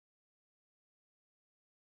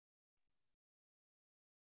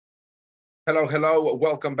Hello, hello.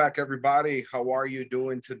 Welcome back, everybody. How are you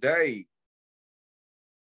doing today?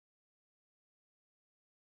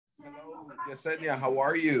 Hello, Yesenia, how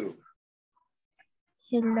are you?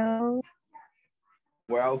 Hello.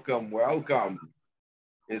 Welcome, welcome.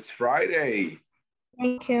 It's Friday.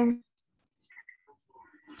 Thank you.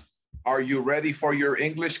 Are you ready for your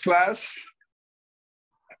English class?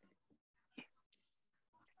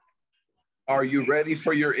 Are you ready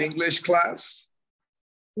for your English class?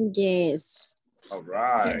 Yes. All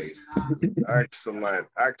right. Yes. Excellent,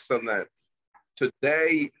 excellent.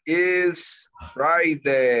 Today is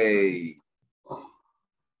Friday.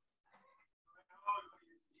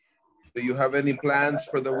 Do you have any plans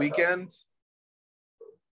for the weekend?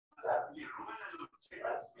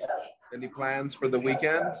 Any plans for the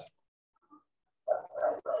weekend?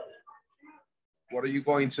 What are you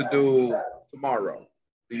going to do tomorrow?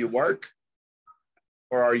 Do you work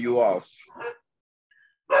or are you off?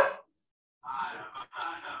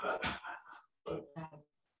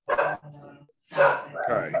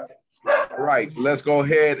 Okay. All right, let's go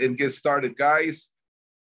ahead and get started, guys.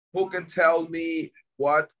 Who can tell me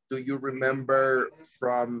what do you remember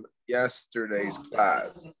from yesterday's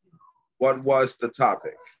class? What was the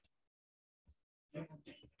topic?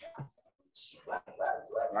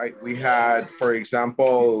 Right, we had, for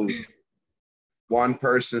example, one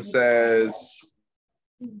person says,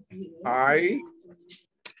 hi.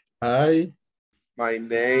 Hi. My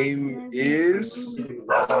name is.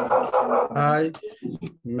 I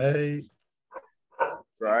may.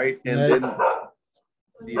 Right, and then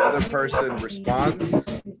the other person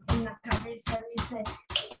responds.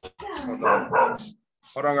 Hold on.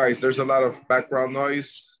 Hold on, guys. There's a lot of background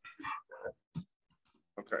noise.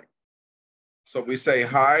 Okay. So we say,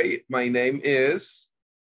 hi, my name is.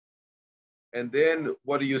 And then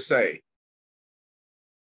what do you say?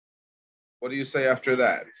 What do you say after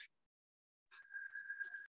that?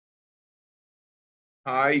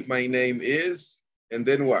 Hi, my name is. And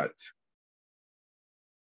then what?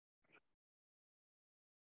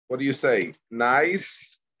 What do you say?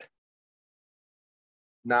 Nice.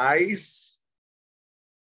 Nice.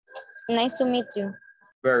 Nice to meet you.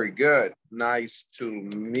 Very good. Nice to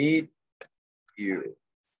meet you.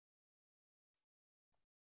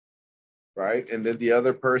 Right? And then the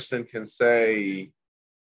other person can say,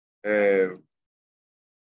 hi,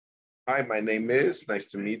 my name is, nice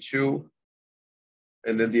to meet you.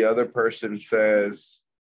 And then the other person says,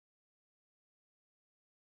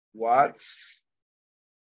 what's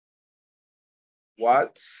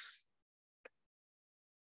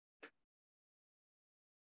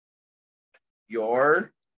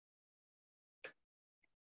your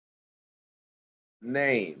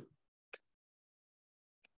name?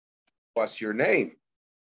 What's your name?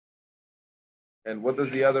 And what does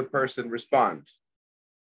the other person respond?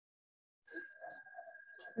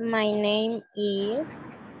 My name is.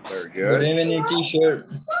 Very good. Good evening, teacher.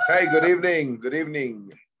 Hey, good evening. Good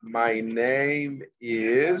evening. My name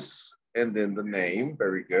is, and then the name.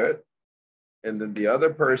 Very good. And then the other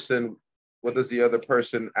person, what does the other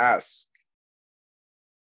person ask?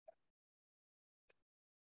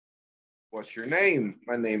 What's your name?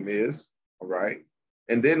 My name is. All right.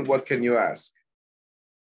 And then what can you ask?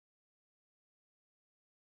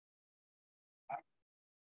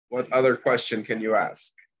 What other question can you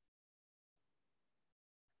ask?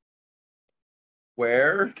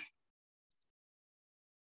 Where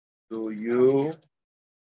do you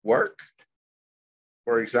work?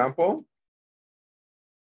 For example?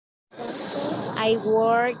 I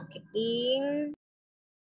work in.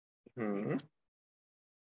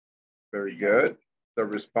 Very good. The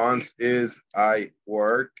response is I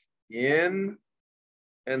work in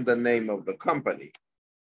and the name of the company.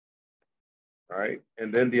 All right.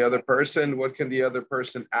 And then the other person, what can the other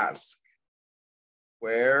person ask?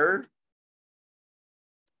 Where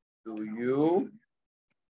do you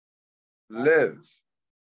live?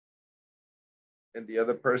 And the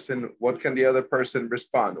other person, what can the other person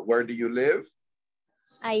respond? Where do you live?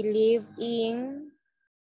 I live in.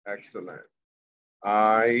 Excellent.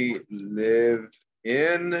 I live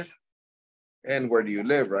in, and where do you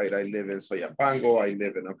live, right? I live in Soyapango, I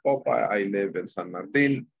live in Apopa, I live in San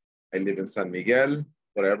Martin, I live in San Miguel,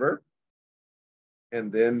 whatever.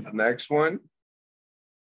 And then the next one.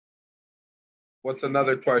 What's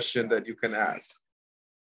another question that you can ask?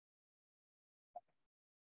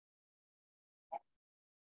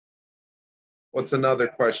 What's another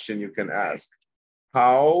question you can ask?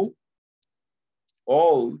 How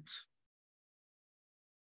old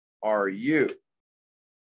are you?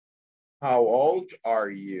 How old are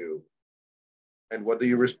you? And what do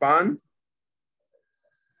you respond?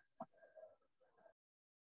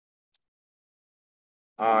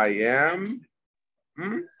 I am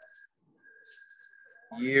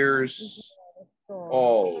years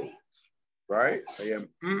old, right? I am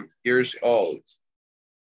years old.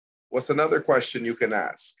 What's another question you can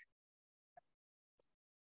ask?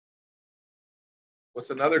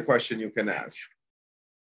 What's another question you can ask?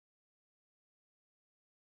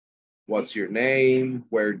 What's your name?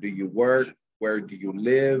 Where do you work? Where do you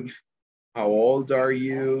live? How old are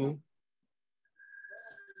you?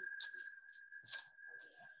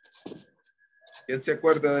 ¿Quién se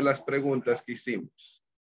acuerda de las preguntas que hicimos?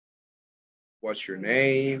 What's your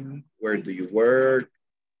name? Where do you work?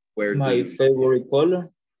 Where do My you... favorite color.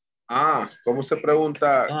 Ah, ¿cómo se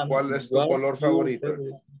pregunta cuál es tu What color your favorito?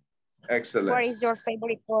 favorite? Excellent. What is your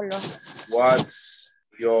favorite color? What's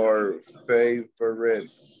your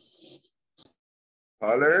favorite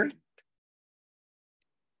color?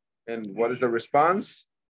 And what is the response?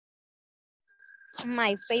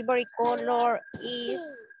 My favorite color is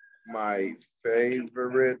My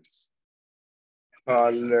favorite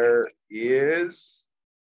color is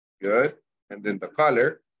good. And then the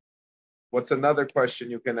color. What's another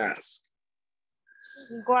question you can ask?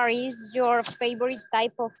 what is your favorite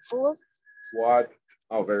type of food? What?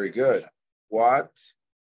 Oh, very good. What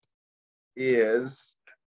is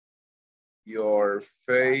your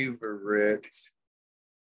favorite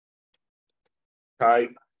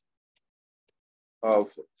type of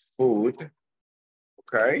food?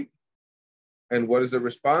 Okay. And what is the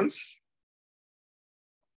response?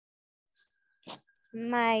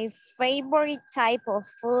 My favorite type of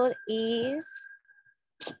food is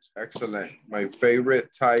Excellent. My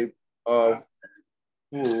favorite type of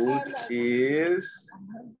food is,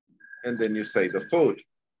 and then you say the food.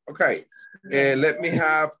 Okay. Let me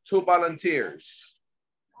have 2 volunteers.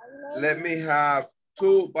 Let me have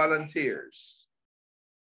 2 volunteers.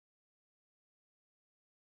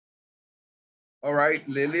 All right,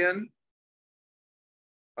 Lillian.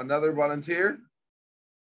 Another volunteer.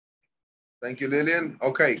 Thank you, Lillian.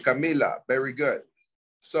 Okay, Camila, very good.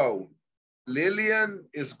 So Lillian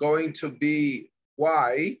is going to be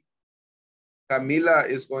Y. Camila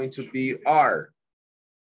is going to be R.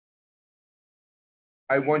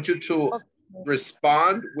 I want you to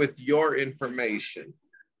respond with your information.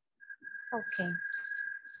 okay.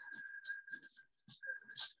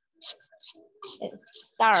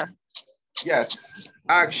 Start. Yes,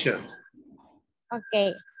 action.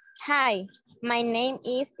 Okay. Hi, my name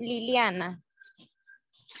is Liliana.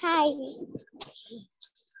 Hi.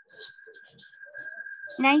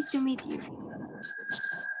 Nice to meet you.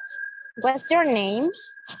 What's your name?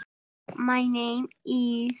 My name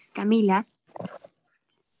is Camila.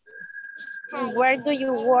 Where do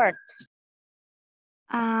you work?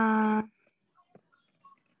 I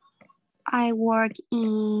work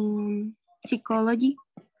in psychology.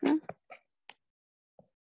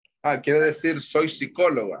 Ah, quiere decir soy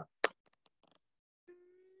psicóloga.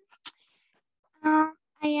 I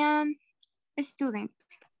am a student.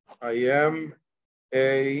 I am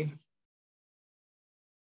a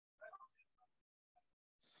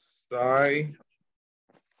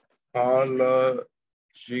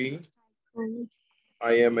psychology.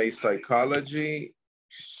 I am a psychology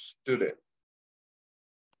student.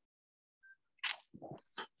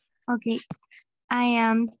 Okay. I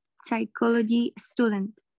am psychology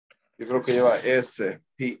student. Yo creo que lleva S,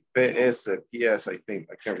 PS, PS, I think.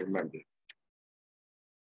 I can't remember.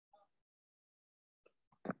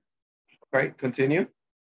 Okay, continue.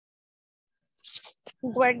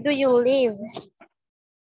 Where do you live?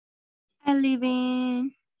 I live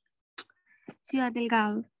in Ciudad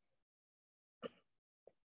Delgado.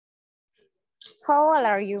 How old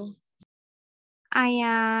are you? I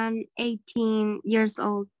am 18 years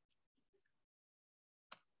old.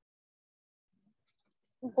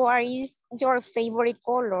 What is your favorite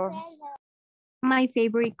color? My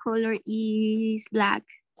favorite color is black.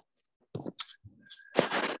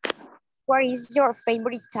 What is your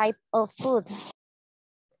favorite type of food?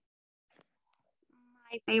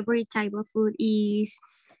 My favorite type of food is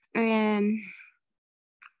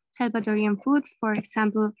Salvadorian food, for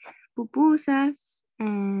example, pupusas.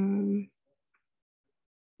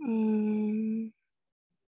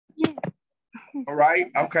 Yeah. All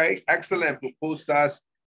right, okay, excellent. Pupusas,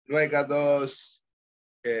 nuegados,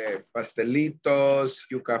 pastelitos,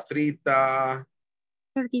 yuca frita.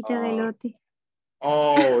 Tortita de elote.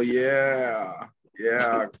 Oh, yeah,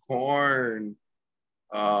 yeah, corn.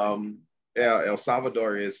 Yeah, El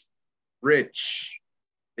Salvador is rich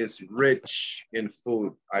in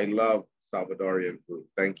food. I love Salvadorian food.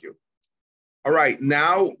 Thank you. All right,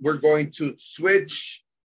 now we're going to switch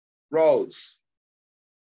roles.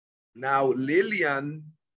 Now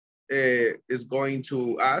Lillian is going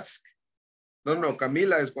to ask. No,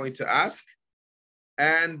 Camila is going to ask.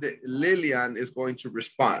 And Lillian is going to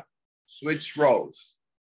respond. Switch roles.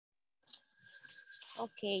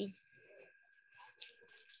 Okay.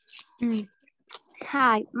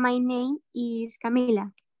 Hi, my name is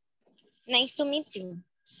Camila. Nice to meet you.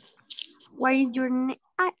 What is your name?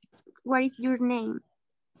 What is your name?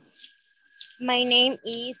 My name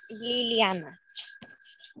is Liliana.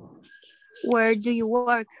 Where do you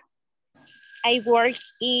work? I work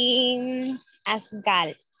in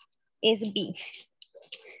Asgal, SB.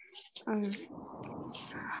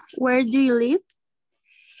 Where do you live?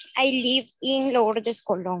 I live in Lourdes,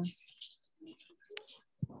 Colón.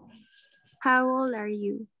 How old are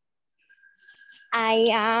you? I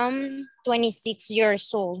am 26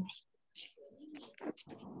 years old.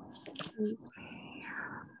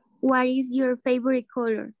 What is your favorite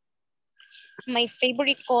color? My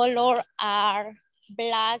favorite color are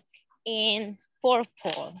black and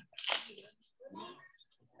purple.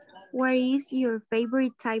 What is your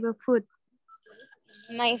favorite type of food?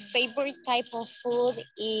 My favorite type of food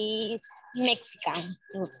is Mexican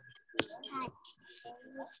food.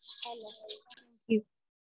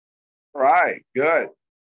 All right, good.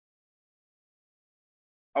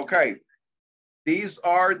 Okay, these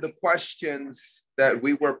are the questions that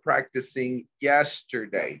we were practicing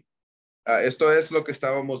yesterday. Esto es lo que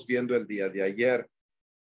estábamos viendo el día de ayer.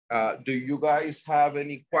 Do you guys have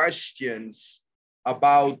any questions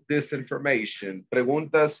about this information?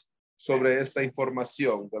 Preguntas sobre esta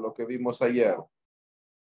información de lo que vimos ayer.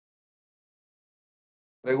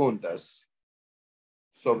 Preguntas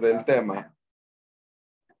sobre el tema.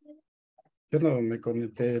 Yo no me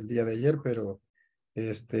conecté el día de ayer, pero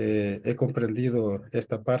he comprendido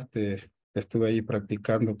esta parte. Estuve ahí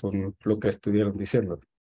practicando con lo que estuvieron diciendo.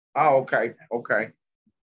 Ah, okay. All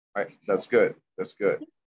right, that's good.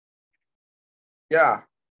 Yeah,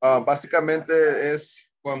 básicamente es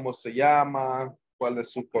cómo se llama, cuál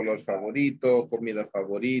es su color favorito, comida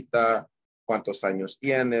favorita, cuántos años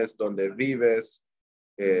tienes, dónde vives,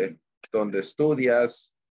 dónde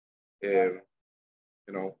estudias,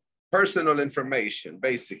 personal information,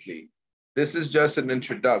 basically. This is just an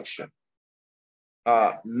introduction.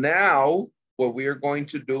 Now, what we are going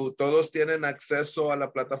to do, ¿todos tienen acceso a la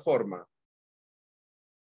plataforma?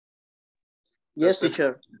 Yes,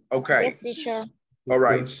 teacher. Okay. Yes, teacher. All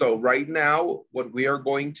right, so right now, what we are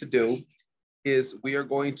going to do is we are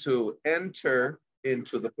going to enter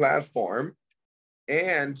into the platform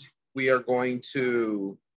and we are going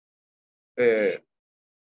to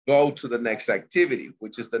go to the next activity,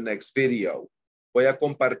 which is the next video. Voy a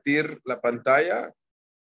compartir la pantalla.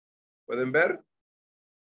 ¿Pueden ver?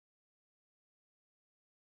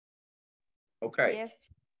 Okay.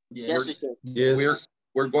 Yes, teacher.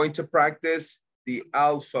 We're going to practice the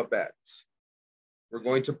alphabet. We're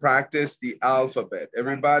going to practice the alphabet.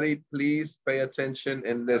 Everybody, please pay attention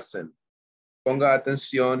and listen. Ponga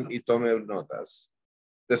atención y tome notas.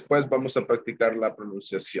 Después vamos a practicar la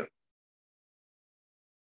pronunciación.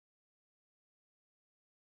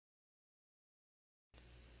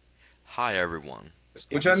 Hi everyone.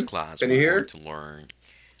 In ¿Escuchan? this class, Can you we're hear? going to learn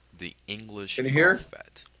the English Can you hear?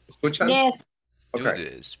 alphabet. ¿Escuchan? Yes. Do Okay.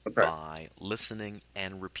 this Okay. by listening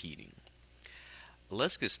and repeating.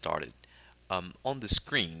 Let's get started. On the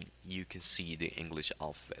screen, you can see the English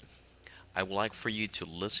alphabet. I would like for you to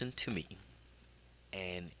listen to me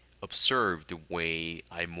and observe the way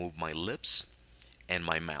I move my lips and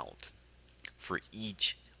my mouth for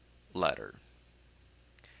each letter.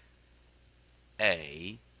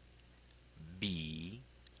 A, B,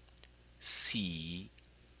 C,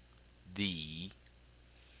 D,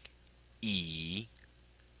 E,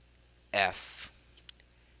 F,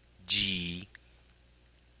 G,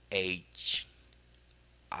 H,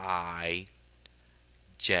 I,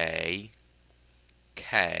 J,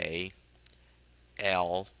 K,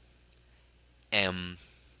 L, M,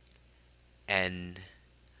 N,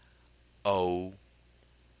 O,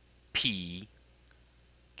 P,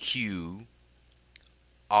 Q,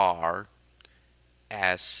 R,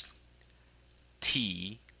 S,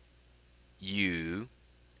 T, U,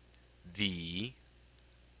 V,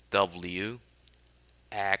 W,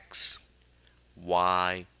 X,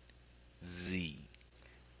 Y, Z.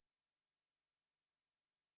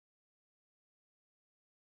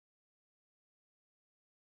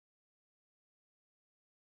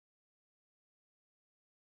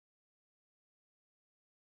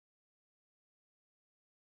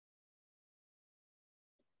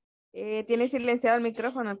 Tiene silenciado el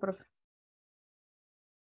micrófono el profe.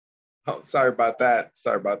 Oh, sorry about that.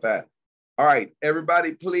 All right,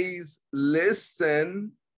 everybody, please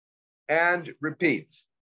listen and repeat.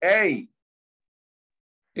 A.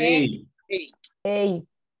 A. A.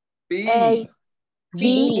 B. A.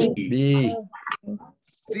 B. B,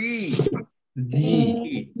 C.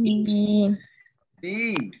 D, B.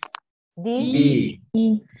 D. D.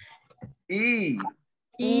 E,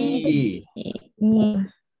 E. E,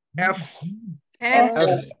 F. F,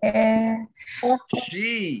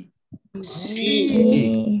 G.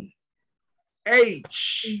 G,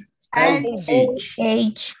 H. H,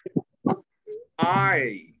 H.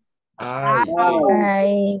 I.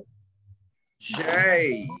 I,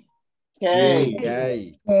 J. J.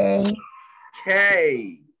 J,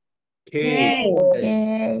 K. K.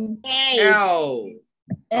 L.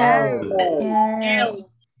 L,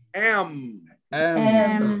 M.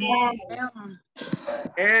 M,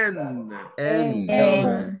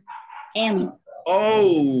 N. N,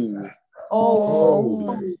 O.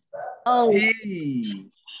 O, P.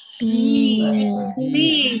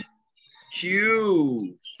 P,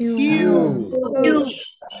 Q. Q,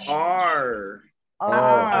 R.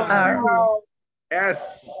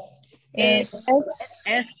 S.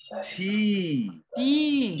 T.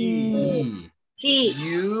 E,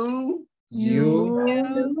 U. U,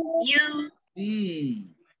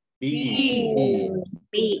 B. B.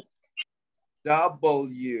 B,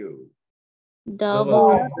 W.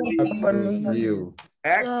 W,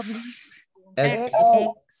 X. X,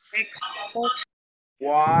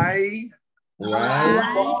 Y.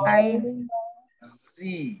 Y,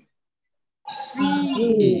 Z.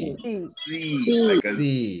 C, Z. Like a,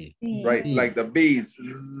 D, right, like the bees.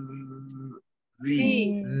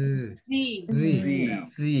 Z. Z,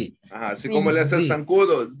 Z, Ajá, así como le hace el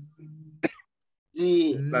zancudo.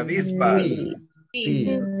 La avispa. Z,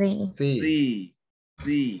 Z.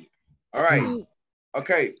 Z. All right.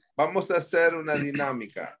 Ok, vamos a hacer una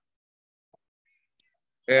dinámica.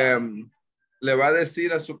 Le va a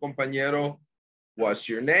decir a su compañero, what's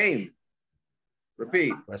your name?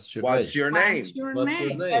 Repeat. What's your name?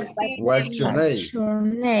 What's your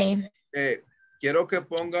name? Quiero que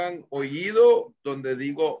pongan oído donde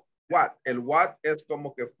digo what. El what es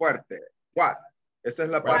como que fuerte. What. Esa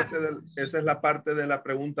es la parte de la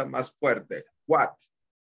pregunta más fuerte. What.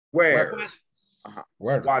 Where. Ajá.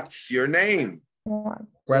 Where? What's your name? What's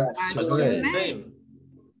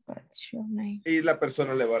your name? Y la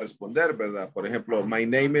persona le va a responder, ¿verdad? Por ejemplo, my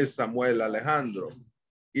name is Samuel Alejandro.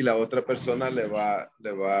 Y la otra persona le va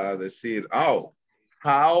a decir, oh,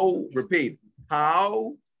 how, repeat,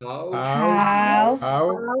 how do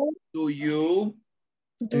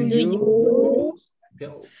you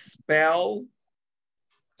spell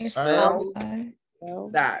that? How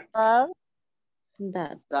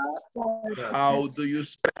do you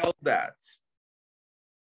spell that?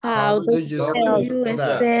 How do you spell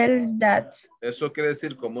that? Eso quiere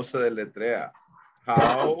decir cómo se deletrea.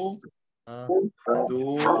 How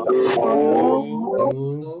do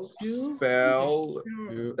you spell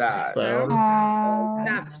that?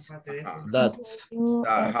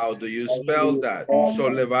 How do you spell that? So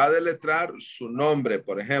le va a deletrar su nombre,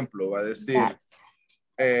 por ejemplo, va a decir,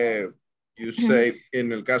 you say,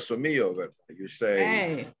 en el caso mío, you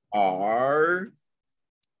say, R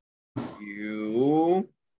U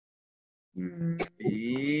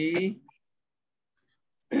B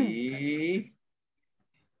E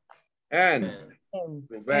N.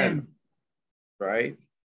 Rubén, right?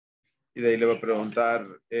 Y de ahí le va a preguntar,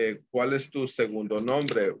 ¿cuál es tu segundo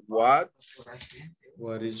nombre? What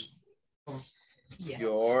is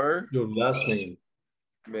Your last name?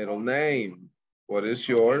 middle name. What is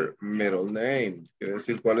your middle name? Quiere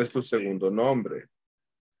decir, ¿cuál es tu segundo nombre?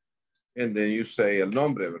 And then you say el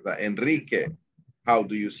nombre, ¿verdad? Enrique. How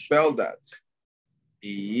do you spell that?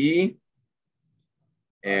 E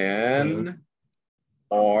N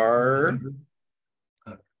R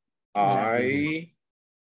I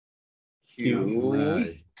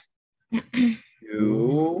Q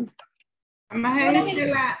U. Más es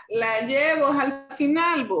que la llevo al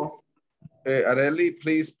final, vos. Areli,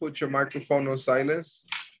 please put your microphone on silence.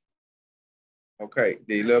 Ok,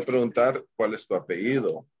 dile a preguntar cuál es tu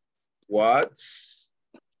apellido. What's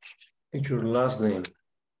your last name?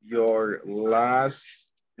 Your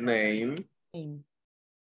last name.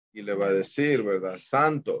 Y le va a decir, ¿verdad?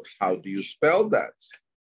 Santos. How do you spell that?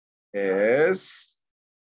 S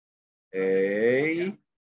A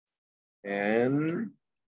N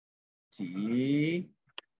T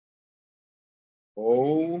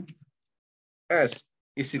O S.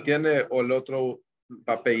 Y si tiene el otro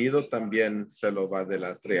apellido, también se lo va a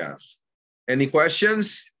deletrear. Any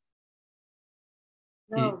questions?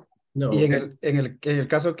 No. No. Y en el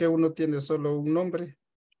caso que uno tiene solo un nombre.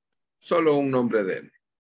 Solo un nombre de él.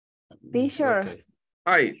 Teacher. Okay.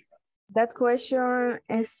 Ay, That question,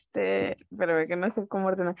 pero que no sé cómo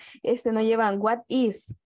ordenar. No llevan what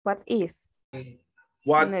is. What is.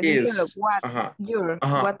 What Dice lo is? what, Ajá. your,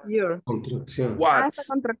 Ajá. what's your. Contracción. Está What's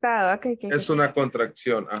contractado. Ok, ok, es ok. una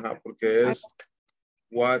contracción, ajá, porque es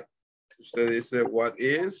what, usted dice what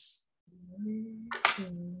is,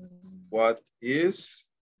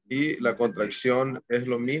 y la contracción es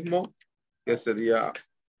lo mismo que sería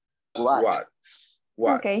what's.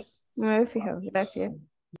 Ok, me he fijado, gracias.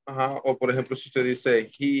 Ajá, o por ejemplo, si usted dice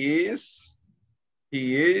he is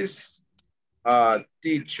a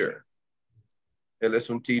teacher. Él es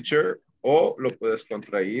un teacher, o lo puedes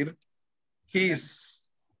contraer,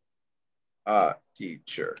 he's a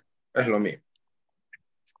teacher. Es lo mismo.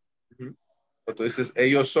 Ujú. O tú dices,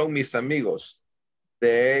 ellos son mis amigos.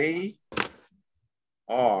 They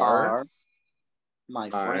are my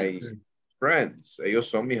friends. Ellos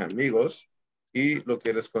son mis amigos. Y lo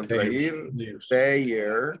quieres contraer,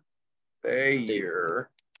 they're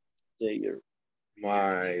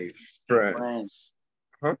my friends.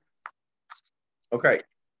 Uh-huh. Ok.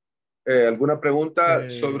 ¿Alguna pregunta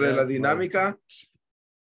sobre la dinámica?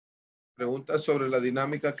 Preguntas sobre la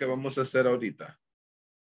dinámica que vamos a hacer ahorita.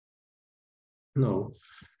 No.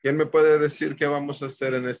 ¿Quién me puede decir qué vamos a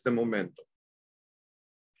hacer en este momento?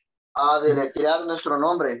 Deletrear nuestro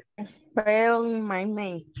nombre. Spelling my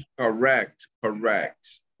name. Correct.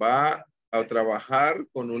 Va a trabajar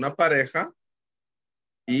con una pareja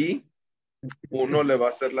y uno le va a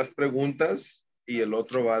hacer las preguntas y el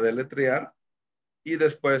otro va a deletrear y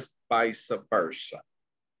después viceversa.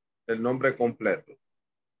 El nombre completo.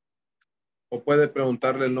 O puede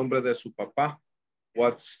preguntarle el nombre de su papá.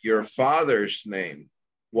 What's your father's name?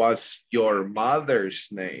 What's your mother's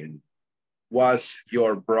name? What's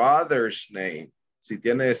your brother's name? Si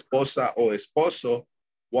tiene esposa o esposo,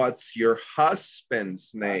 what's your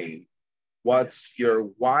husband's name? What's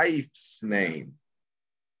your wife's name?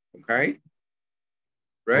 Okay.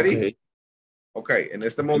 Ready? Okay. En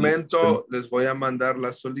este momento les voy a mandar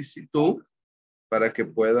la solicitud para que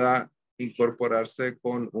pueda incorporarse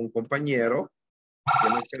con un compañero.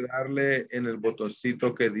 Tiene que darle en el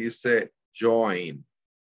botoncito que dice Join.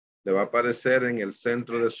 Le va a aparecer en el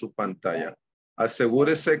centro de su pantalla.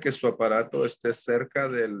 Asegúrese que su aparato esté cerca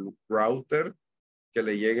del router, que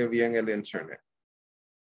le llegue bien el internet.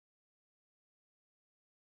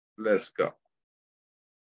 Let's go.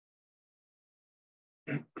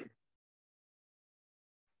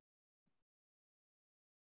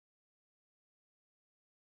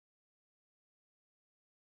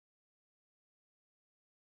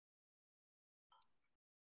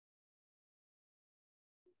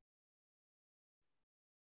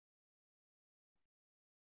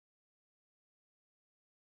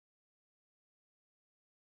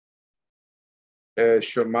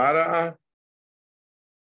 Shamara,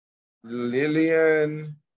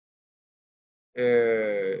 Lillian,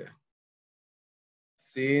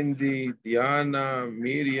 Cindy, Diana,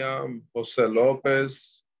 Miriam, Jose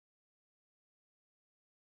Lopez.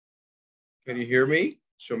 Can you hear me?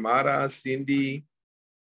 Shamara, Cindy,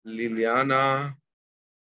 Liliana,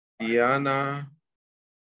 Diana,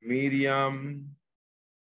 Miriam,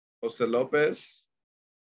 Jose Lopez.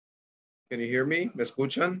 Can you hear me? ¿Me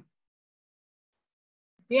escuchan?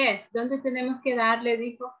 Yes, ¿dónde tenemos que darle,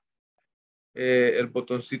 dijo? El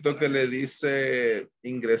botoncito que le dice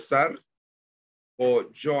ingresar o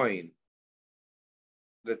join.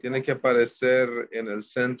 Le tiene que aparecer en el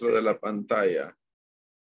centro de la pantalla.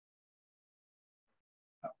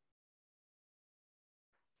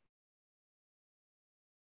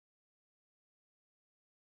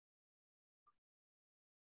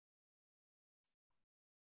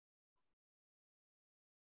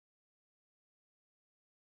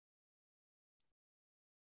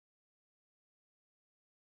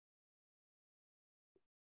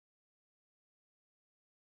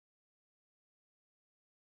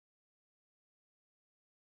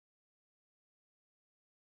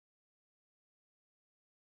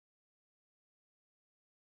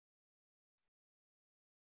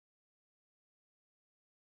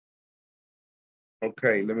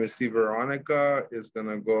 Okay, let me see. Veronica is going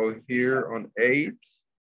to go here on 8.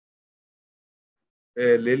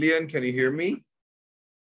 Lillian, can you hear me?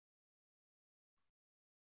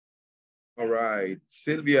 All right.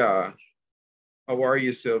 Silvia, how are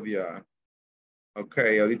you, Silvia?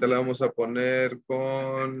 Okay, ahorita le vamos a poner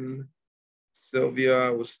con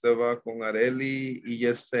Silvia, usted va con Areli y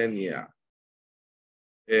Yesenia.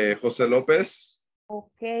 José López.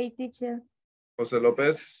 Ok, teacher. José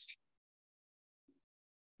López.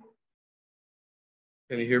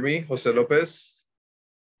 Can you hear me? José López.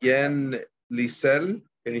 Yen Lisel,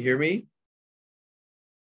 can you hear me?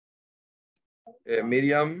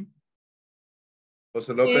 Miriam.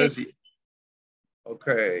 José López. Ok,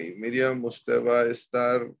 Miriam, usted va a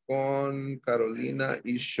estar con Carolina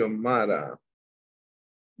y Xiomara.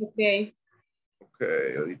 Ok. Ok,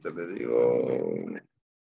 ahorita le digo.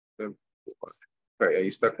 Ok, ahí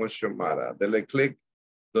está con Xiomara. Dele clic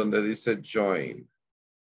donde dice join.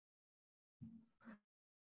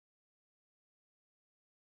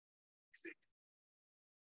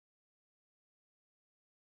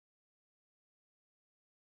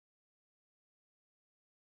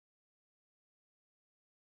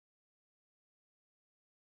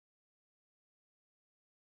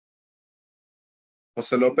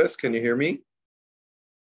 José López, can you hear me?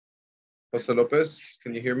 José López,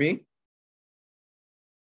 can you hear me?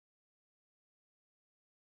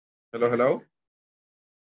 Hello, hello.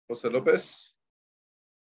 José López.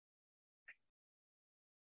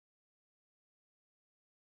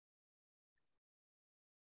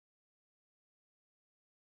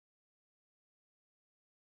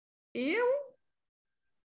 You?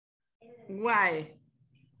 Why?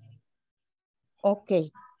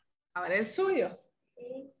 Okay. Ahora el suyo.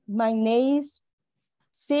 My name is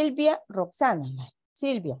Silvia Roxana.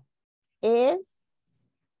 Silvia. S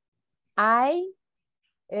I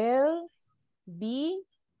L B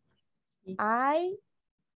I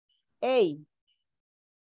A.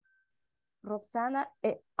 Roxana,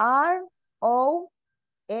 R O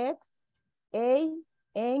X A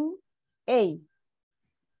N A.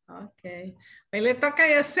 Ok. Hoy le toca a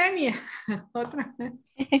Yesenia. Otra vez.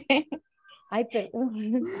 Ay, perdón.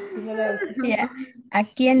 No la- Ya, ¿a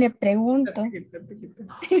quién le pregunto?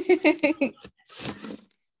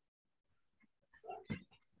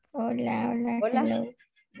 Hola, hola, Hola. hello.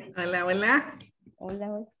 Hola, hola. Hola,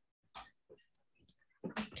 hola.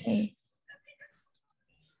 Okay.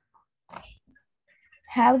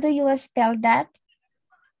 How do you spell that?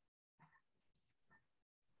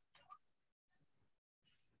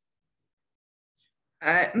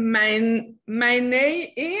 My name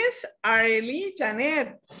is Arely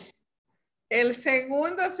Janet. El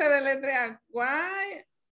segundo se deletrea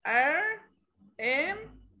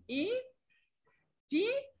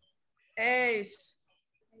Y-R-M-E-T-H.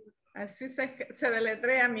 Así se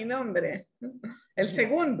deletrea mi nombre. El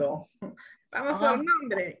segundo. Vamos por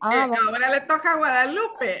nombre. Ahora le toca a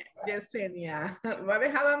Guadalupe, Yesenia. Lo ha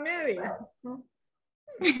dejado a media.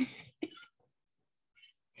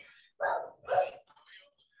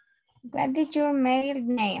 What is your middle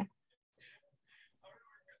name?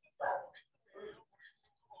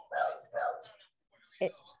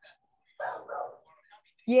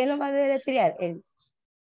 ¿Quién lo va a deletrear?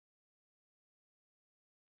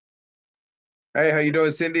 Hey, how you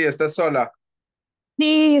doing, Cindy? ¿Estás sola?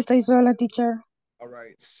 Sí, estoy sola, teacher. All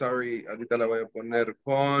right, sorry. Ahorita la voy a poner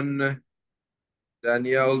con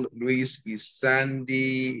Daniel, Luis y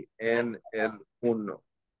Sandy en el 1.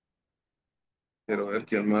 Quiero ver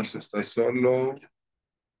quién más está solo.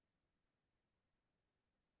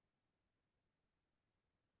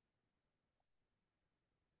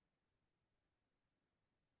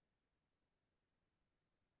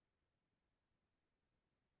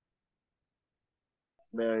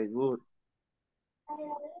 Very good.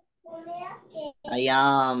 I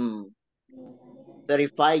am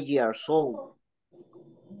 35 years old.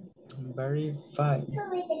 Very fine.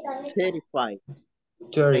 35.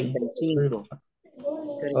 30. 35.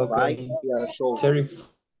 35 Okay. years old. 30.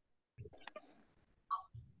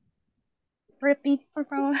 Repeat, por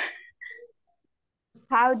favor.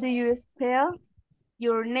 How do you spell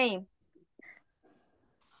your name?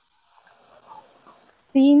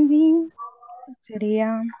 Cindy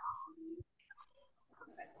sería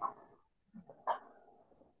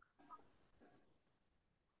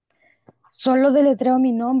solo deletreo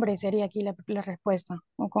mi nombre, sería aquí la respuesta.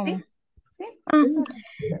 ¿O cómo? Sí, sí. Ah,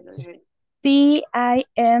 Cindy.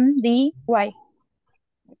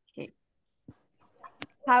 Okay.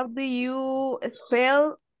 How do you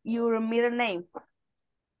spell your middle name?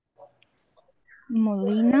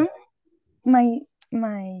 Molina. My.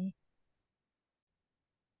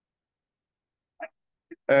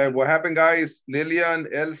 What happened, guys? Lilian,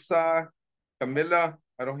 Elsa, Camila,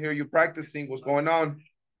 I don't hear you practicing. What's going on?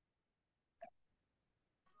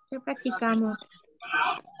 Ya practicamos.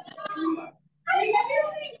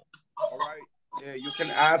 All right. Yeah, you can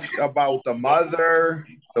ask about the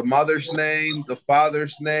mother's name, the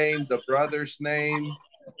father's name, the brother's name.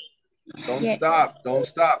 Don't Yes. stop. Don't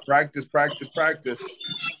stop. Practice, practice, practice.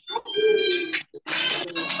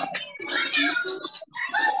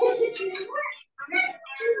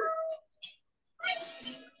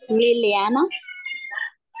 Liliana.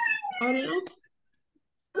 Hola.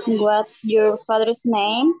 What's your father's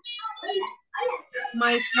name?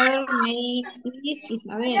 My father name is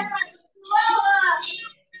Isabel.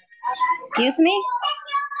 Excuse me?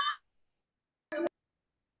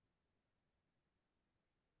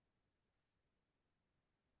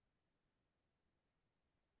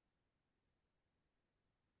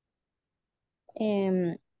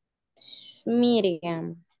 Um,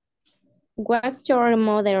 Miriam. What's your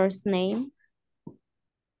mother's name?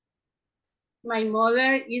 My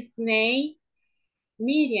mother is named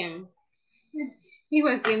Miriam.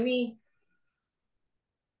 Igual que mí.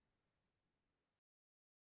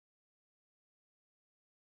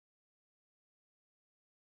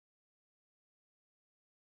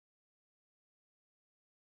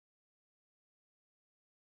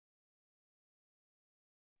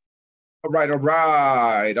 All right, all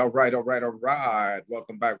right, all right, all right, all right.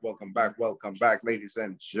 Welcome back, welcome back, welcome back, ladies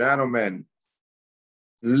and gentlemen.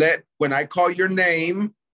 When I call your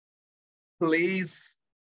name, please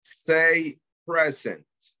say present.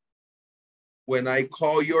 When I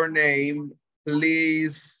call your name,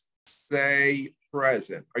 please say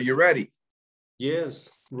present. Are you ready?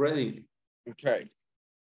 Yes, ready. Okay.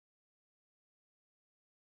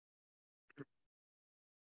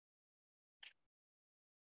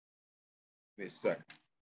 Wait a sec.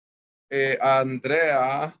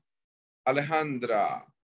 Andrea, Alejandra.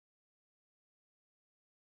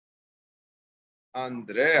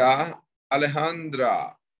 Andrea,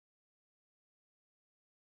 Alejandra.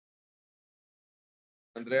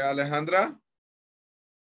 Andrea, Alejandra.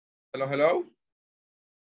 Hello, hello.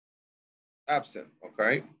 Absent,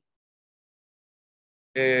 okay.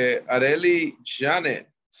 Areli, Janet.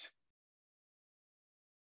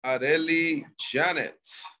 Areli, Janet.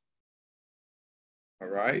 All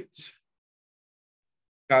right.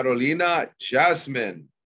 Carolina, Jasmine.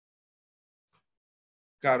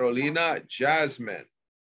 Carolina, Jasmine.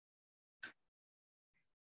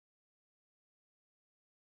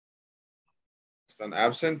 ¿Están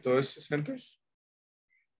absent todos estos gentes?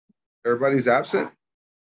 Everybody's absent?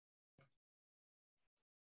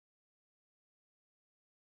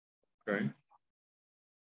 Okay.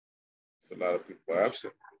 There's a lot of people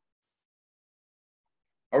absent.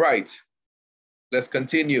 All right. Let's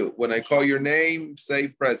continue. When I call your name, say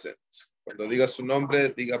present. Cuando diga su nombre,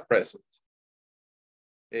 diga present.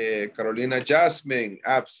 Carolina Jasmine,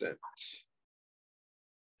 absent.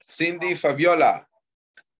 Cindy Fabiola.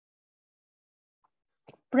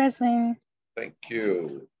 Present. Thank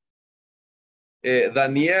you.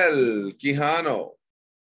 Daniel Quijano.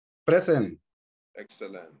 Present.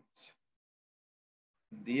 Excellent.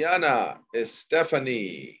 Diana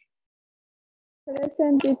Stephanie.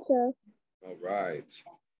 Present, teacher. All right.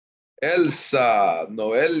 Elsa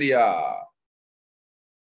Noelia.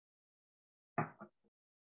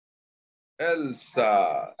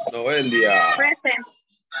 Elsa Noelia. Present.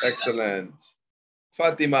 Excellent.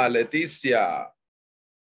 Fatima Leticia.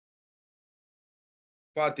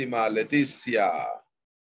 Fatima Leticia.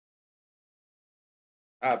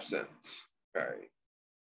 Absent. Okay.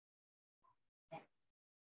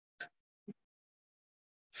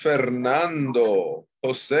 Fernando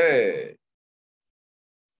José.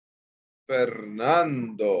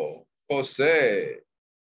 Fernando José.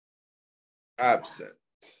 Absent.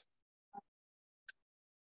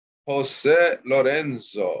 José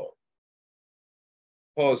Lorenzo.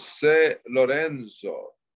 José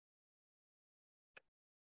Lorenzo.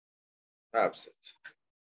 Absent.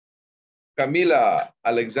 Camila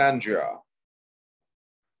Alexandra.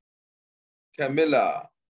 Camila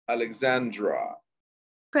Alexandra.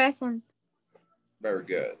 Present. Very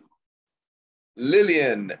good.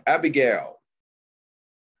 Lillian Abigail.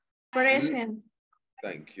 Present.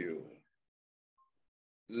 Thank you.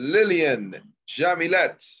 Lillian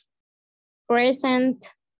Jamilet.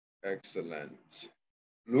 Present. Excellent.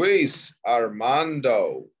 Luis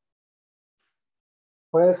Armando.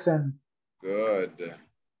 Present. Good.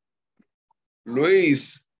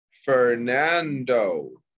 Luis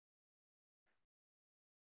Fernando.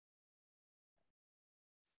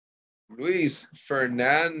 Luis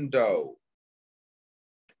Fernando.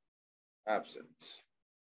 Absent.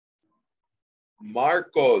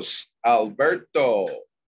 Marcos Alberto.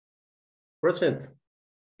 Present.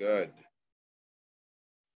 Good.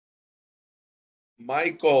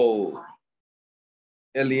 Michael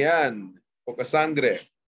Elian Pocasangre.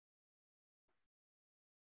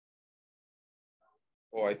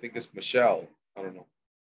 Oh, I think it's Michelle. I don't know.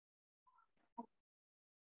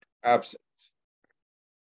 Absent.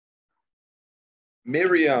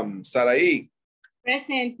 Miriam Sarai.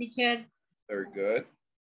 Present, teacher. Very good.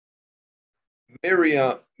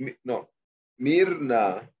 Mirna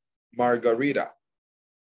Margarita.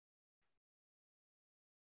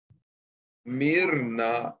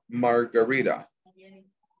 Mirna Margarita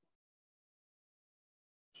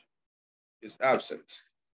is absent.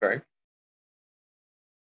 Okay.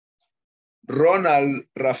 Ronald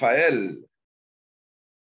Rafael.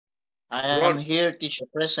 I am here, teacher,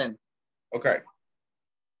 present. Okay.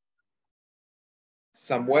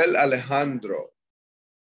 Samuel Alejandro.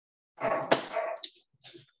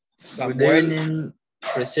 Samuel. Good evening,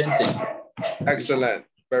 presente. Excellent.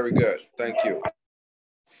 Very good. Thank you.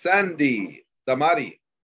 Sandy Damari.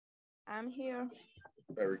 I'm here.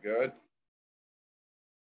 Very good.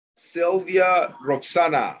 Sylvia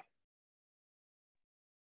Roxana.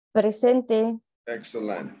 Presente.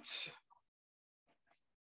 Excellent.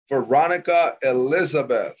 Veronica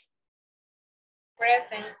Elizabeth.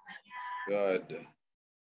 Present. Good.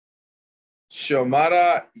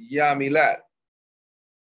 Shomara Yamilet.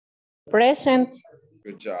 Present.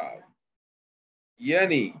 Good job.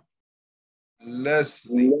 Yenny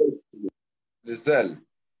Leslie Lizelle.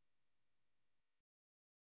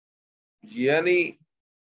 Yenny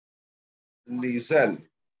Lizelle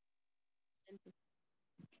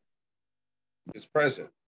is present.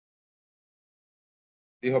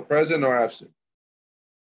 Dijo present or absent?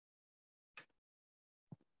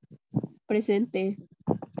 Presente.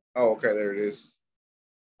 Oh, okay, there it is.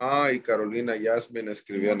 Ah, y Carolina Yasmin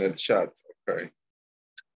escribió en el chat. Okay.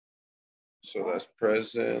 So that's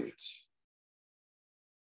present.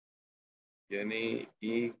 Jenny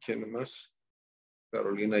y ¿quién más?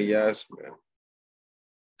 Carolina Yasmin.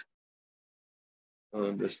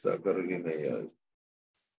 ¿Dónde está Carolina Yasmin?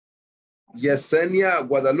 Yesenia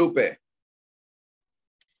Guadalupe.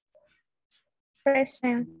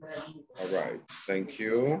 Present. All right, thank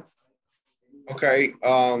you. Okay,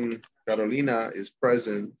 Carolina is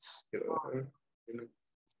present.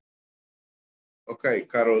 Okay,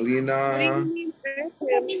 Carolina.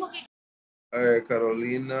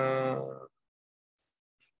 Carolina.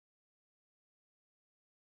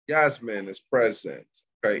 Yasmin is present.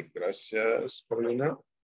 Okay, gracias, Carolina.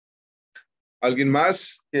 ¿Alguien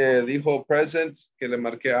más que dijo present, que le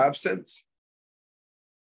marqué absent?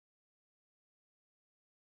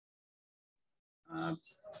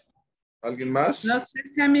 ¿Alguien más? No sé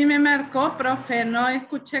si a mí me marcó, profe, no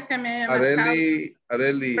escuché que me haya marcado.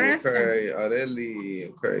 Areli, Present. okay,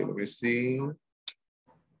 Areli, okay, let me see.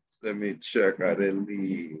 Let me check,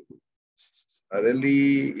 Areli.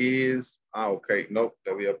 Areli is, okay, no,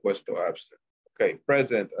 te había puesto absent. Okay,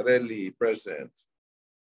 present, Areli, present.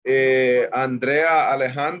 Andrea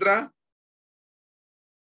Alejandra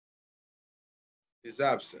is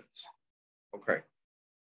absent. Okay.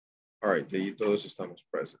 All right, ahí todos estamos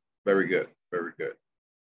present. Very good, very good.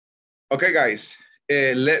 Okay, guys,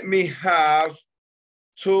 let me have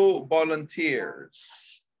 2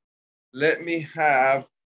 volunteers. Let me have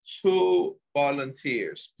 2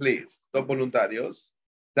 volunteers, please. 2 voluntarios.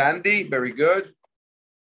 Sandy, very good.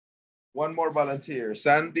 1 more volunteer.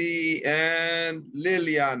 Sandy and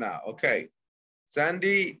Liliana. Okay.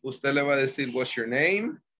 Sandy, usted le va a decir what's your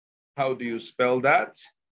name? How do you spell that?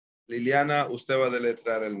 Liliana, usted va a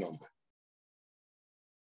deletrear el nombre.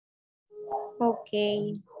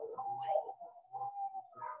 Okay.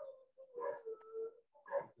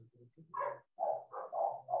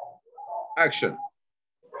 Action.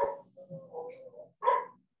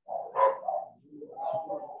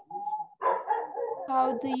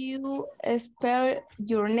 How do you spell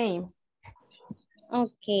your name?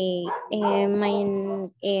 Okay. My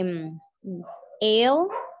is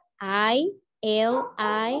L-I-L-I.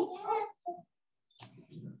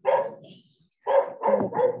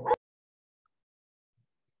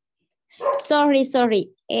 Sorry.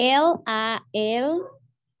 L-I-L-E.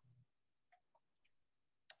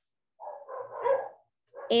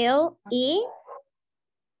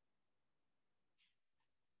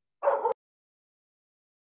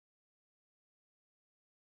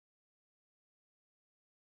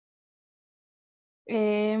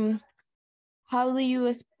 How do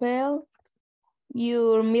you spell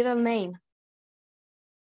your middle name?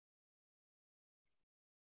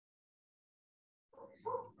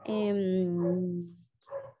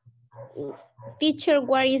 Teacher,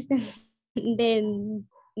 what is the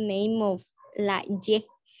name of la Y?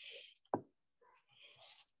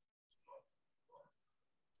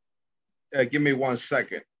 Give me 1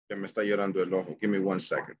 second. Que me está llorando el ojo. Give me 1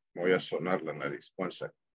 second. Me voy a sonar la nariz. 1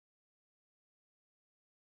 second.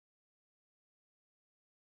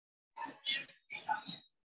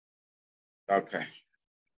 Okay.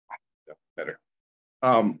 Better.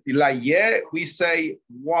 La Y, we say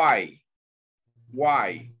why.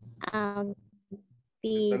 Why?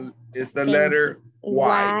 It's the letter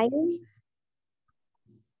Y.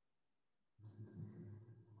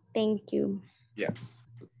 Thank you. Yes.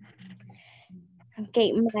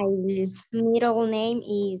 Okay, my middle name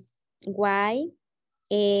is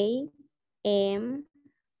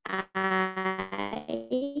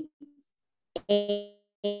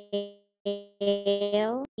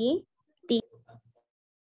Y-A-M-I-L-E-T.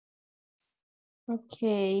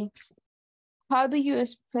 Okay. How do you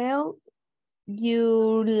spell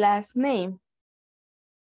your last name?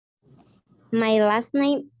 My last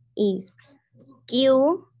name is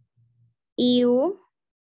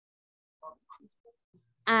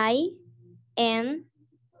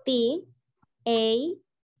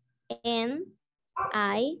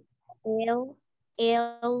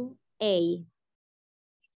Q-U-I-N-T-A-N-I-L-L-A.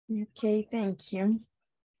 Okay, thank you.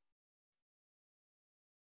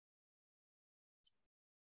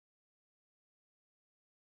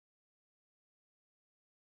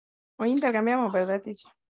 Hoy intercambiamos, ¿verdad, teacher?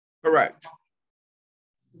 Correct.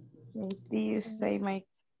 Maybe you say my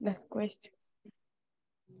last question.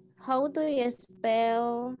 How do you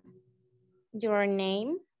spell your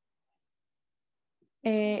name?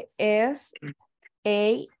 S-A-N-D-Y.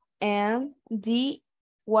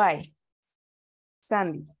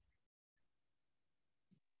 Sandy.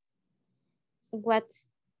 What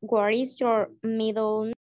is your middle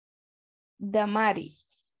name? Damari.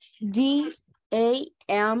 D-A-M-A-R-I.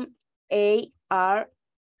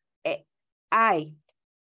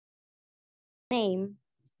 Name.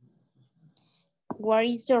 What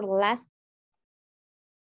is your last?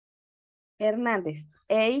 Hernandez.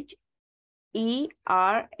 H-E-R-N-A-N-D-E-Z.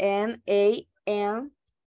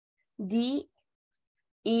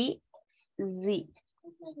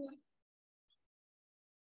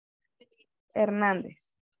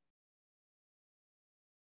 Hernández.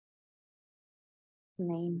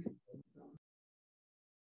 Name.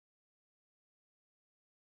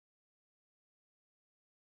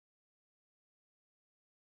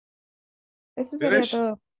 Eso sería Finish? todo.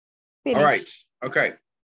 All Finish. right. Okay.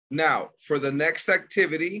 Now, for the next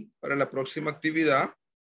activity, para la próxima actividad,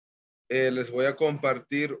 les voy a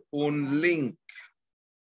compartir un link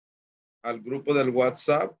al grupo del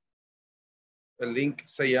WhatsApp. El link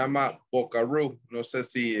se llama Bocaroo. No sé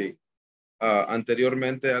si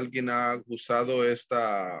anteriormente alguien ha usado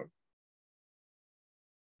esta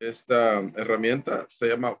herramienta. Se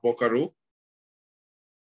llama Bocaroo.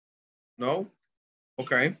 ¿No?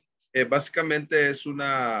 Ok. Básicamente es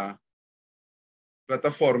una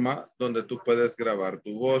plataforma donde tú puedes grabar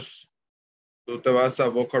tu voz. Tú te vas a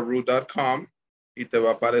bocaroo.com y te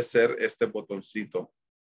va a aparecer este botoncito.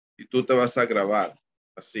 Y tú te vas a grabar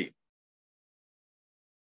así.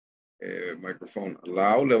 Microphone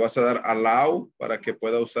allow. Le vas a dar allow para que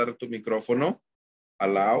pueda usar tu micrófono.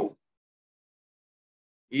 Allow.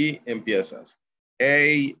 Y empiezas.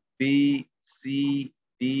 A, B, C,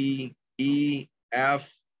 D, E,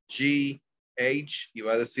 F, G, H. Y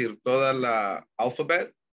va a decir toda la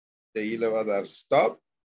alfabet. De ahí le va a dar stop.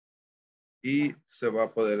 Y se va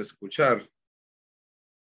a poder escuchar.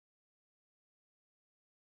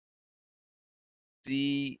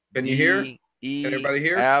 C, Can you hear? D, Can E, everybody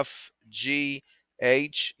hear? F, G,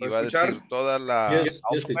 H, y ¿Puedo va a decir escuchar? toda la Yes,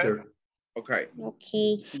 yes, alfabet. teacher. Okay.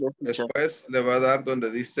 Okay. Después le va a dar donde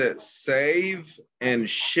dice save and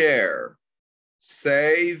share.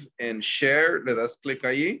 Save and share. Le das clic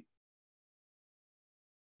ahí.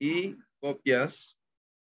 Y copias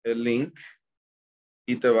el link.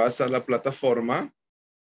 Y te vas a la plataforma.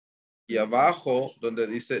 Y abajo donde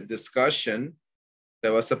dice discussion, le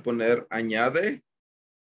vas a poner añade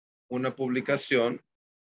una publicación.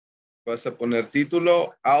 Vas a poner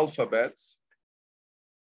título alphabets.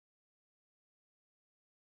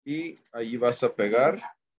 Y ahí vas a pegar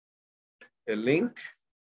el link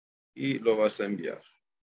y lo vas a enviar.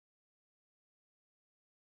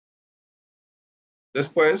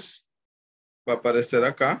 Después va a aparecer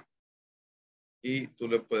acá y tú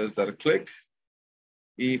le puedes dar clic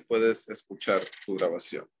y puedes escuchar tu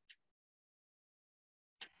grabación.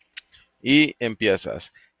 Y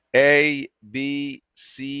empiezas. A, B,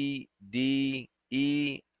 C, D,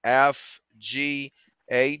 E, F, G,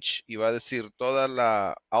 H. Y va a decir toda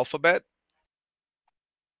la alfabet.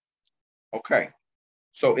 Okay.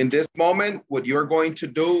 So in this moment, what you're going to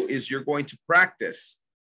do is you're going to practice.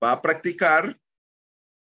 Va a practicar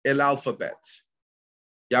el alfabet.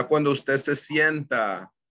 Ya cuando usted se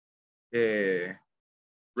sienta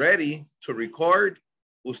ready to record,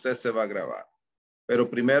 usted se va a grabar. Pero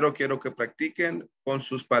primero quiero que practiquen con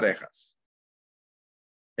sus parejas.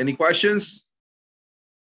 Any questions?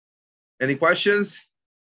 Any questions?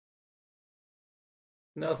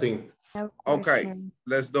 Nothing. No Okay, question.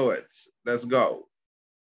 let's do it. Let's go.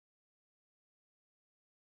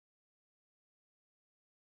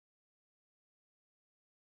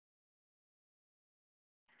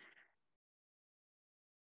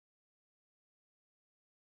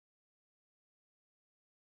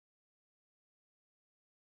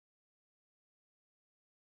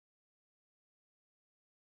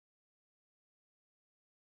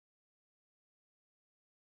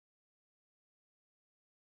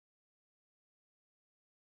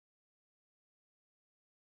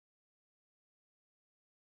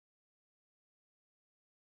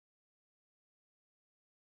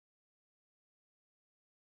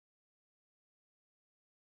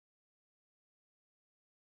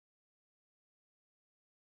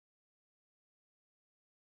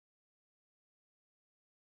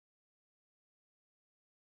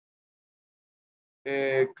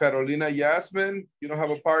 Carolina Yasmin, you don't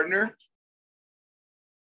have a partner?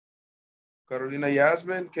 Carolina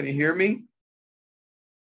Yasmin, can you hear me?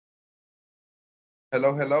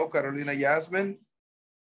 Hello, hello, Carolina Yasmin.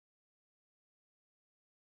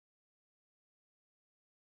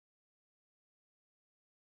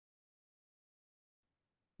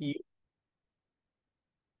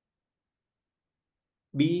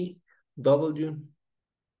 B, W,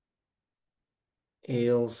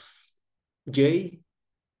 F, J.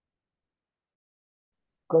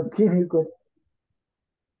 Continue,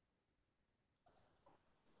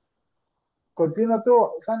 continúa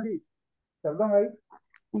tú, Sandy. Perdón ahí.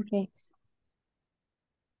 Okay.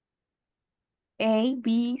 A,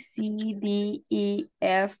 B, C, D, E,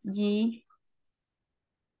 F, G.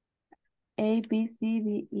 A, B, C,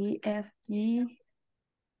 D, E, F, G.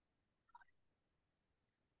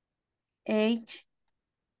 H,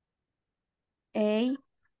 A.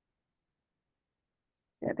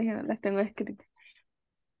 Ya te dije, las tengo escritas.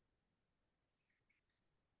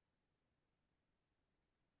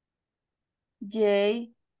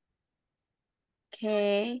 J,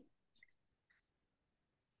 K,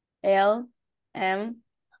 L, M,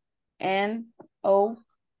 N, O,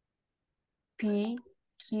 P,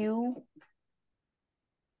 Q,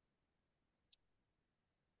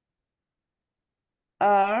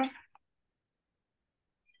 R,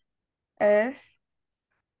 S,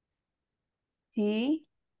 T,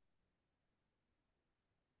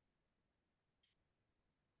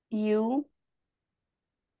 U,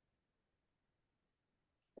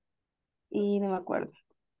 y no me acuerdo.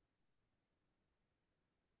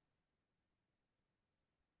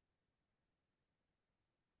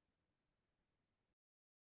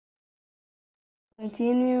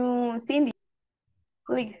 Continue, Cindy,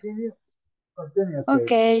 please. Continue,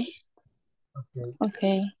 Okay. okay.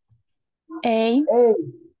 Okay. A, A,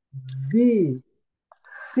 B,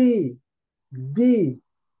 C, D,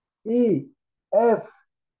 E, F,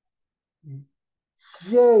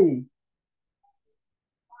 J,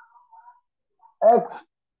 X,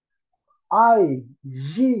 I,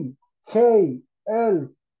 G, K, L,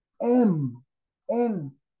 M,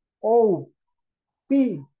 N, O,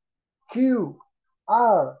 P, Q,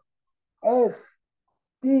 R, S,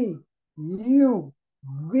 T, U,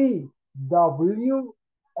 V, W,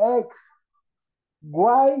 X,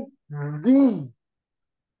 Y, Z.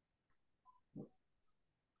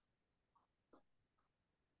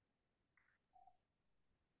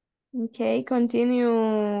 Okay,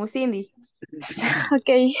 continue, Cindy.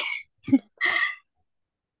 okay.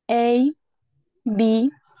 A, B,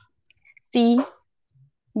 C,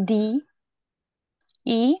 D,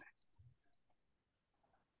 E,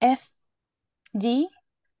 F, G,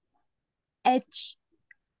 H,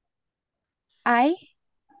 I,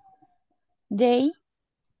 J,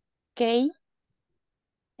 K,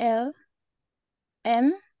 L,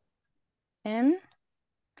 M, N,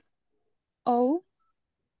 O,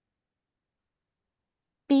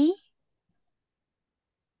 P,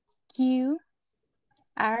 Q,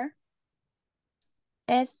 R,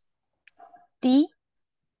 S, T,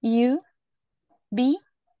 U, V,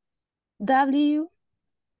 W,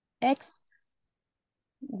 X,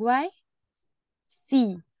 Y,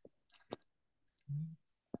 Z.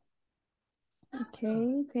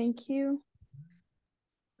 Okay, thank you.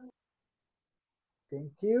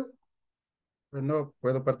 Thank you. Bueno,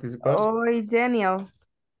 ¿puedo participar? Hoy, Genial.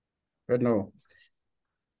 Bueno,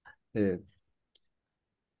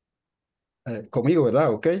 conmigo,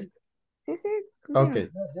 ¿verdad? ¿Ok? Sí, sí, Ok.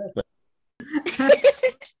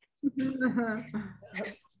 continúa.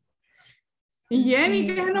 ¿Y Jenny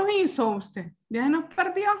qué nos hizo usted? ¿Ya nos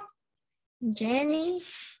perdió? Jenny.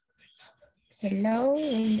 Hello,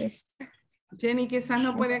 ¿dónde está? Jenny quizás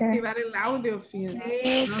no puede Está. activar el audio,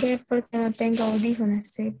 fíjate. Es que porque no tengo audífonos,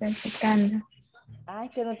 estoy practicando. Ay,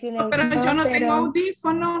 que no tiene No, pero audífonos. yo no pero- tengo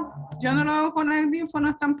audífonos. Yo no lo hago con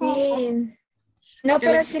audífonos tampoco. Sí. No, Que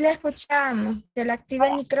pero le- sí la escuchamos. Se le activa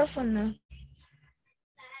el micrófono.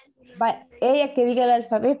 Va, ella que diga el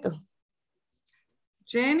alfabeto.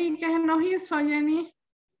 Jenny, ¿qué nos hizo, Jenny?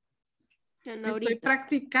 Estoy ahorita.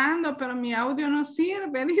 practicando, pero mi audio no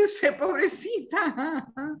sirve, dice,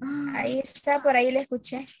 pobrecita. Ahí está, por ahí la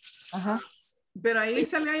escuché. Ajá. Pero ahí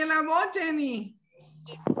se le oye la voz, Jenny.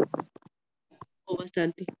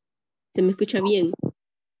 Bastante. ¿Se me escucha bien?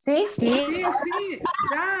 ¿Sí? Sí. Sí,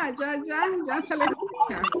 ya se le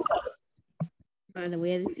escucha. Le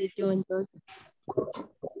voy a decir yo entonces.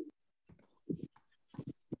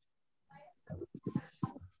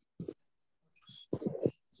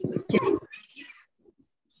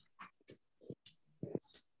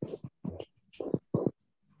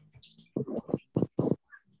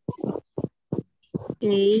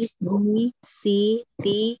 A, B, C,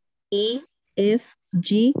 D, E, F,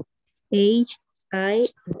 G, H, I,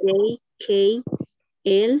 J, K,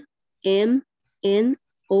 L, M, N,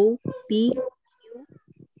 O, P, Q,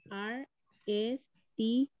 R, S,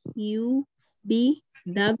 T, U, V,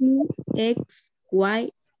 W, X, Y,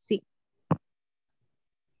 Z.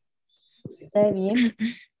 Está bien.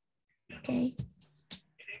 Okay.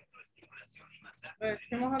 ¿Lo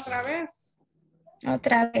decimos otra vez?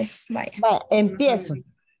 Otra vez, vaya. Va, empiezo.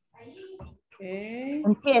 Okay.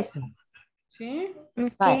 Empiezo. ¿Sí?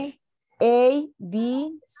 Vale. Okay. A,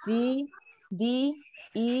 B, C, D,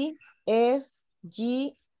 E, F,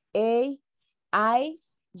 G, A, I,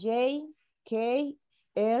 J, K,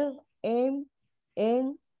 L, M,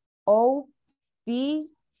 N, O, P,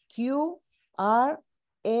 Q, R,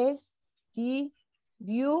 S, T,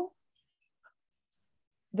 U,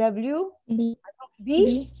 W, B.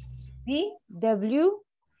 B, B, W,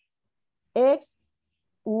 X,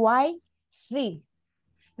 Y, Z.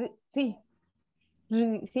 Sí,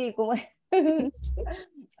 sí, como es.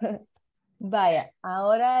 Vaya,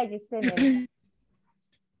 ahora Yesenia.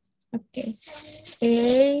 Okay.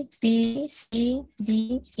 A, B, C,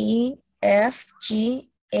 D, E, F, G,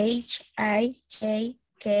 H, I, J,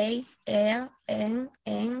 K, L, M,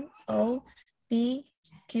 N, O, P,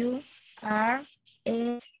 Q, R,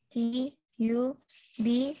 S, T, U,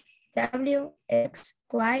 V, W, X,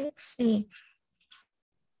 Y, Z.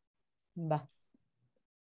 Va.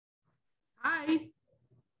 Hi.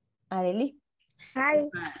 Arely. Hi.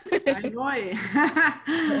 Ahí voy.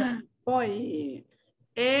 Voy.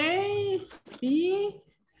 A, B,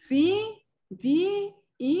 C, D,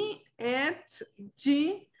 E, F,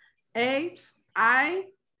 G, H, I,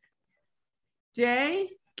 J,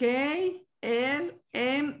 K, L,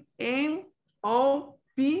 M, N, O,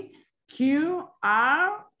 P, Q,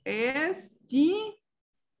 R, S, T.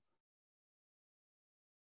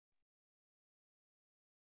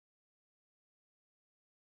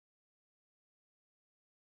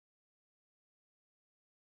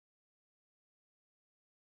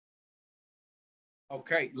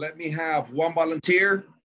 Okay, let me have one volunteer,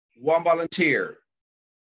 one volunteer,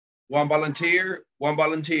 one volunteer, one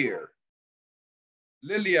volunteer.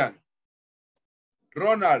 Lillian,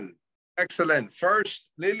 Ronald, excellent. First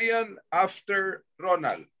Lillian, after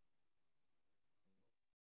Ronald.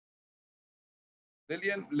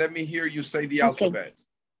 Lillian, let me hear you say the alphabet.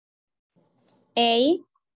 A,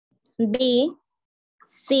 B,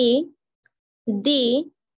 C, D,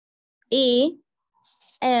 E,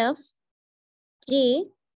 F, G,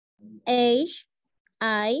 H,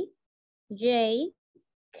 I, J,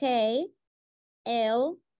 K,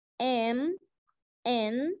 L, M,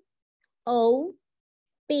 N, O,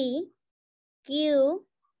 P, Q,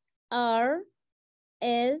 R,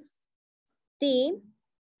 S, T,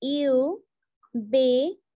 U,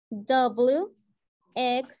 V, W,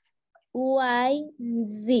 X, Y,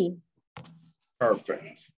 Z.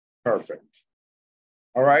 Perfect, perfect.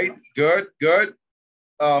 All right, good, good.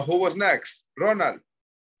 Who was next? Ronald.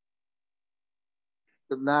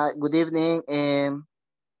 Good night, good evening.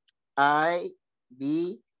 I,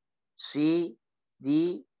 B, C,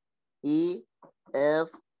 D, E, F,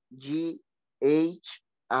 G, H,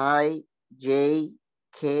 I, J,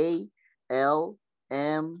 K, L,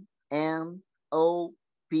 M, N, O,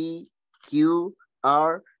 P, Q,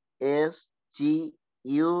 R, S, T,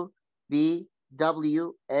 U, V,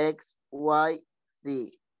 W, X, Y,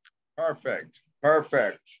 Z. Perfect,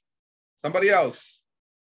 perfect. Somebody else.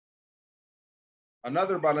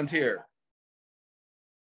 Another volunteer.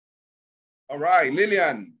 All right,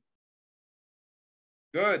 Lillian.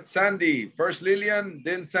 Good, Sandy. First Lillian,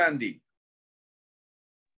 then Sandy.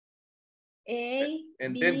 A,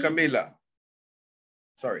 And B, then Camila.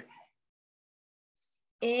 Sorry.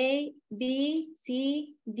 A, B,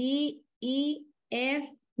 C, D, E, F,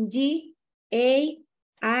 G, A,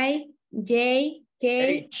 I, J,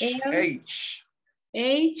 K, L,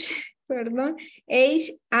 H, perdón,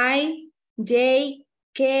 H, I, J,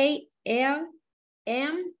 K, L,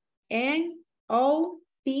 M, N, O,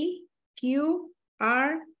 P, Q,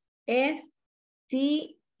 R, S,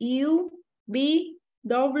 T, U, V,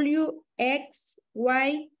 W, X,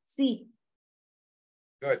 Y, Z.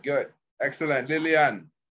 Good, good. Excellent,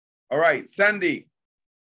 Lillian. All right, Sandy.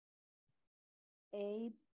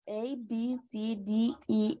 A, B, C, D,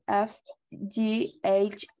 E, F, G,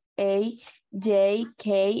 H, A, J,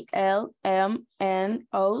 K, L, M, N,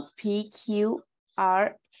 O, P, Q,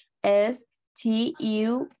 R, S, T,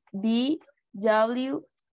 U, V, W,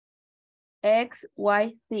 X,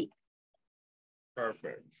 Y, Z.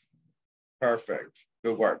 Perfect, perfect.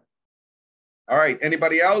 Good work. All right,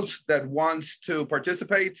 anybody else that wants to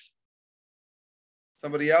participate?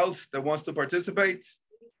 Somebody else that wants to participate?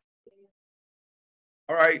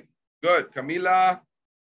 All right, good. Camila,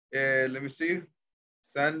 let me see.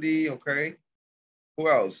 Sandy, okay. Who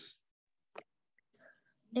else?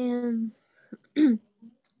 A,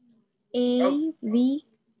 B.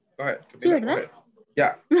 Go ahead. Camila, Sí, ¿verdad? go ahead.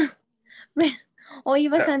 Yeah. Bueno, o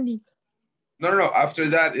iba Yeah. Sandy. No. After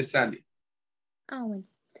that is Sandy. Ah, bueno.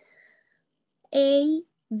 A,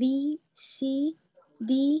 B, C,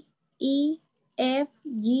 D, E, F,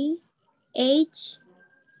 G, H,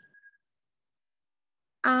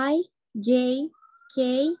 I, J,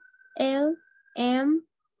 K, L, M,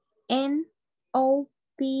 N, O,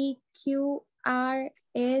 P, Q, R,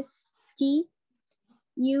 S, T,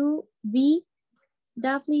 U, V,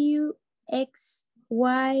 W, X,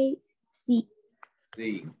 Y, Z.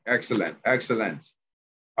 Sí, excellent, excellent.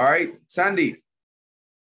 All right, Sandy.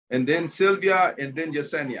 And then Sylvia, and then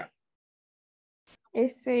Yesenia.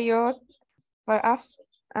 Yo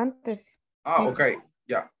antes. Ah, okay,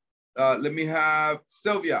 yeah. Let me have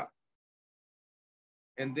Sylvia.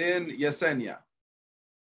 And then Yesenia.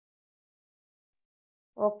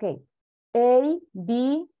 Okay. A,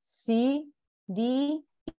 B, C, D,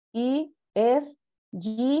 E, F,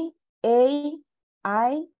 G, A,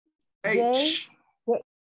 I, H. J,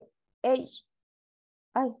 H,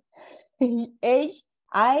 I, H,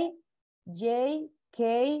 I, J,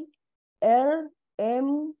 K, L,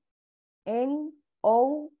 M, N,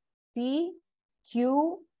 O, P,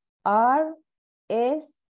 Q, R,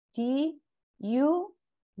 S, T, U,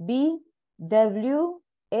 V, W,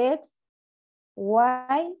 X,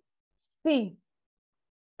 Y, Z.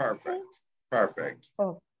 Perfect, perfect.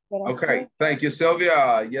 Oh, Okay, thank you,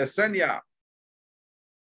 Sylvia. Yesenia.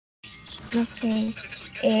 Okay.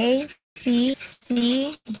 A, B,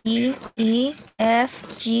 C, D, E,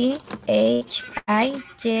 F, G, H, I,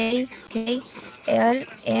 J, K, L,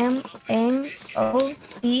 M, N, O,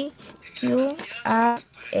 P, Q, R,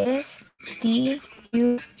 S, T,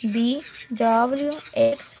 U, V, W,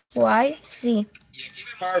 X, Y, Z.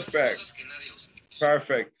 Perfect,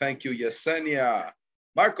 perfect. Thank you, Yesenia.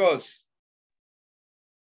 Marcos.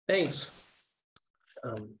 Thanks.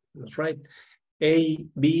 That's right. A,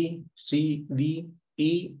 B, C, D,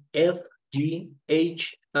 E, F, G,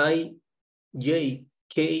 H, I, J,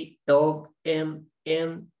 K, L, M,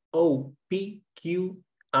 N, O, P, Q,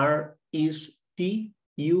 R, S, T,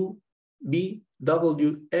 U, V,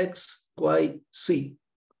 W, X, Y, Z.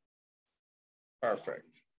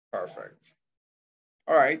 Perfect, perfect.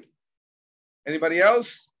 All right. Anybody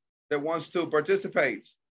else that wants to participate?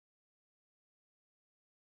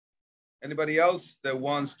 Anybody else that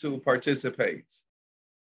wants to participate?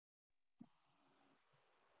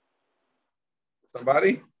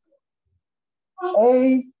 Somebody?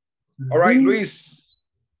 A. All right, B, Luis.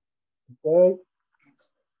 okay.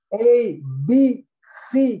 A, B,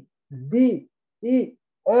 C, D, E,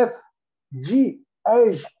 F, G,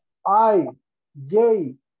 H, I,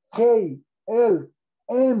 J, K, L,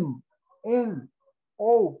 M, N,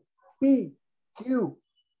 O, P, Q,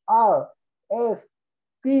 R, S,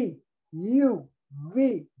 T, U,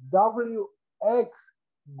 V, W, X,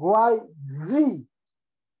 Y, Z.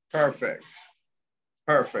 Perfect.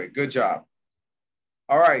 Perfect. Good job.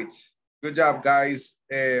 All right. Good job, guys.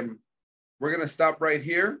 We're going to stop right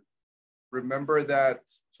here. Remember that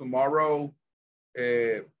tomorrow,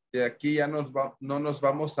 de aquí ya no nos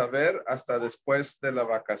vamos a ver hasta después de la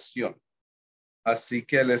vacación. Así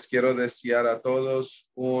que les quiero desear a todos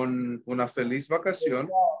una feliz vacación.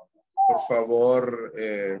 Por favor,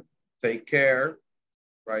 take care.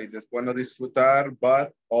 Right? Es bueno disfrutar,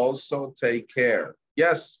 but also take care.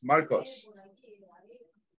 Yes, Marcos.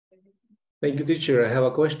 Thank you, teacher. I have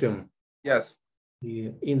a question. Yes.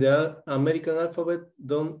 In the American alphabet,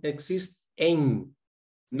 don't exist any.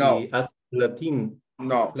 No. Latin.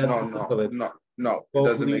 No. It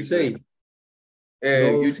doesn't exist.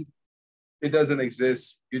 It doesn't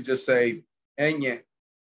exist. You just say ñ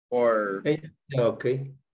or.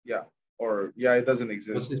 Okay. Yeah. Or yeah, it doesn't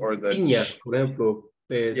exist. Or the piña, por ejemplo.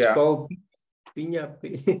 Spell piña.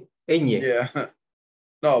 Ñ. Yeah.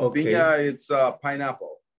 No, okay. piña, it's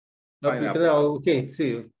pineapple. Pineapple. Okay,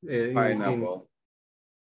 sí. Pineapple.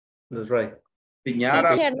 That's right. Piñara.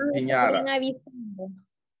 Teacher, nos Piñara. estarían avisando.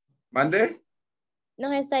 ¿Mande?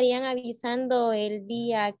 Nos estarían avisando el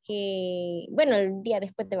día el día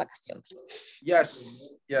después de vacación.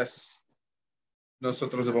 Yes, yes.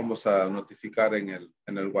 Nosotros le vamos a notificar en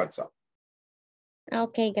el WhatsApp.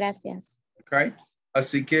 Ok, gracias. Ok.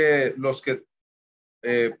 Así que los que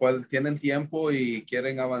tienen tiempo y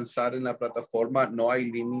quieren avanzar en la plataforma, no hay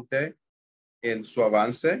límite en su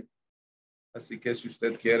avance. Así que si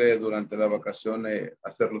usted quiere durante la vacación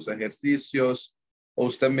hacer los ejercicios, o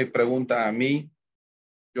usted me pregunta a mí,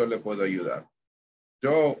 yo le puedo ayudar.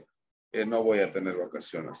 Yo no voy a tener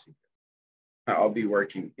vacaciones, así. I'll be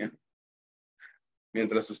working.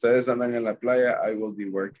 Mientras ustedes andan en la playa, I will be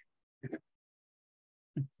working.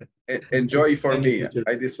 Enjoy for me.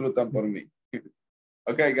 I disfrutan por mí.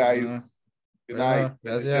 Okay, guys. Good night.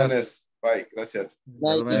 Gracias. Bye. Gracias.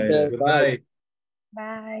 Night, Bye. teacher. Good Bye. night.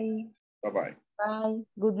 Bye. Bye-bye. Bye.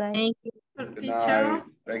 Good night. Thank you. Good night.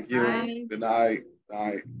 Thank you. Bye. Good night.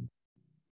 Night.